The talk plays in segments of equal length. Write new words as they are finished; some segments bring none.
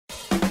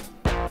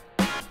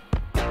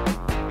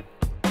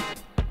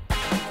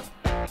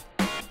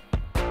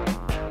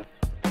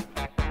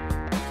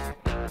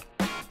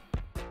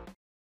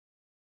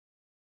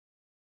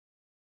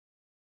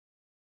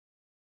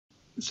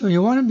So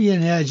you want to be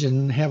in Edge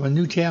and have a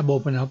new tab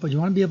open up, but you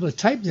want to be able to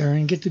type there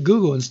and get to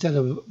Google instead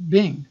of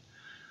Bing.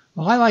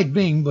 Well, I like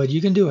Bing, but you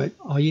can do it.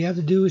 All you have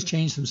to do is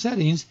change some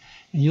settings,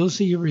 and you'll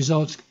see your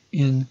results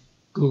in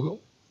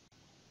Google.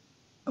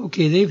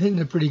 Okay, they've hidden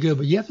it pretty good,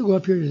 but you have to go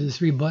up here to the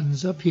three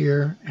buttons up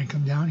here and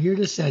come down here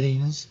to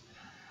Settings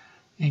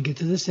and get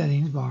to the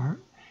Settings bar.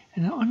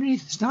 And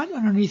underneath, it's not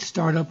underneath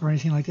Startup or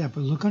anything like that,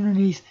 but look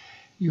underneath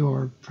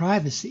your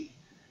Privacy.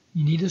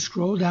 You need to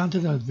scroll down to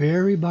the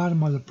very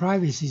bottom of the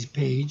Privacy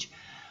page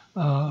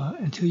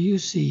until you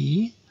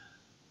see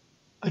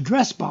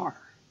Address Bar.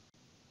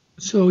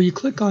 So you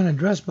click on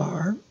Address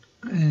Bar,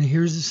 and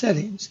here's the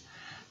settings.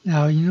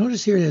 Now you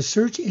notice here that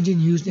search engine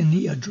used in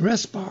the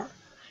address bar,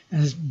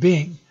 and it's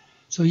Bing.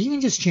 So you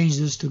can just change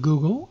this to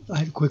Google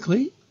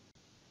quickly.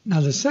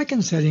 Now the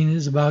second setting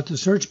is about the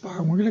search bar,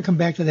 and we're going to come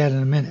back to that in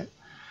a minute.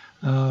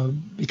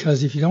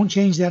 Because if you don't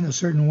change that in a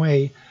certain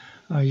way,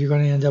 you're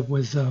going to end up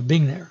with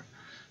Bing there.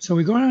 So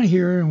we go down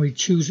here and we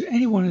choose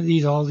any one of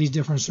these, all these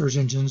different search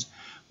engines,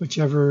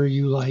 whichever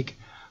you like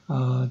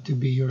to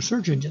be your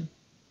search engine.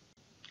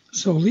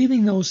 So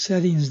leaving those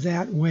settings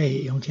that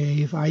way, okay,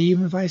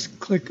 even if I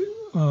click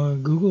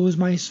Google is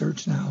my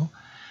search now,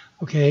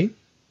 okay,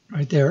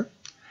 right there.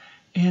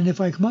 And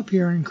if I come up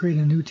here and create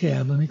a new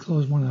tab, let me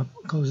close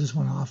this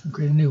one off and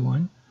create a new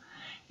one.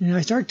 And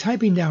I start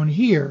typing down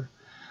here.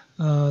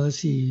 Let's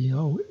see,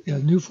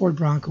 new Ford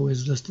Bronco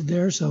is listed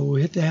there, so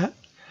we'll hit that.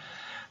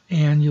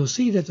 And you'll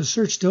see that the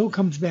search still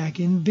comes back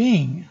in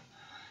Bing.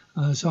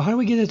 So how do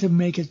we get it to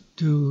make it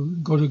to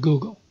go to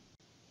Google?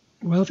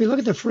 Well, if you look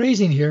at the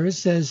phrasing here, it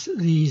says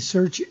the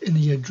search in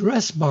the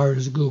address bar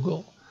is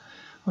Google.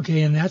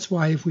 Okay, and that's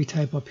why if we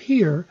type up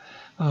here,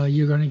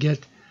 you're going to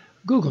get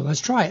Google.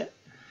 Let's try it.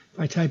 If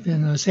I type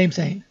in the same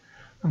thing,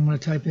 I'm going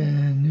to type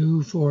in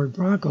new Ford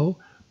Bronco.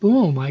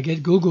 Boom, I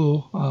get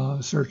Google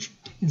search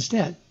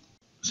instead.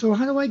 So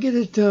how do I get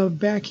it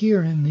back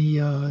here in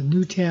the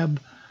new tab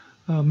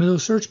middle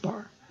search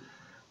bar?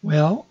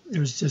 Well,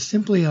 there's just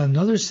simply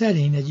another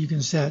setting that you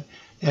can set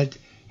that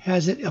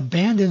has it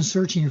abandon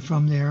searching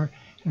from there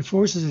and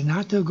forces it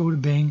not to go to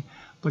Bing,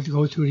 but to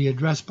go through the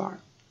address bar.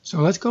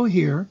 So let's go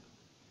here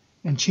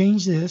and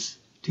change this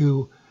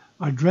to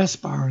address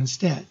bar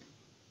instead.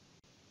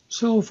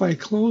 So if I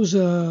close,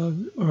 or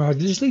I'll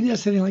just leave that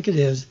setting like it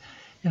is,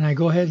 and I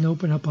go ahead and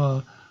open up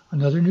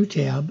another new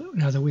tab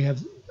now that we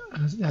have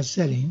that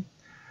setting.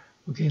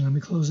 Okay, let me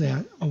close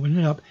that, open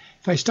it up.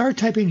 If I start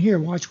typing here,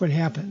 watch what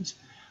happens.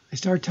 I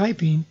start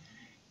typing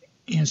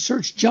and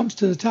search jumps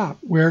to the top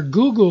where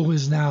Google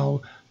is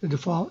now the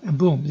default, and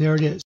boom, there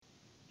it is.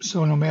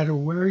 So no matter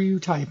where you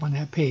type on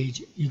that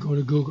page, you go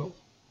to Google.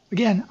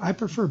 Again, I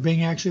prefer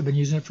Bing, actually. I've been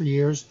using it for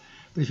years,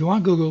 but if you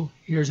want Google,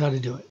 here's how to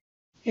do it.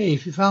 Hey,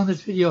 if you found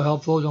this video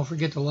helpful, don't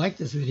forget to like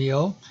this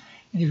video.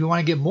 And if you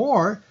want to get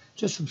more,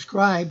 just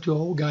subscribe to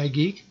Old Guy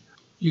Geek.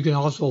 You can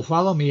also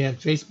follow me at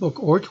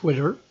Facebook or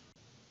Twitter.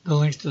 The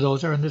links to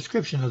those are in the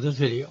description of this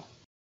video.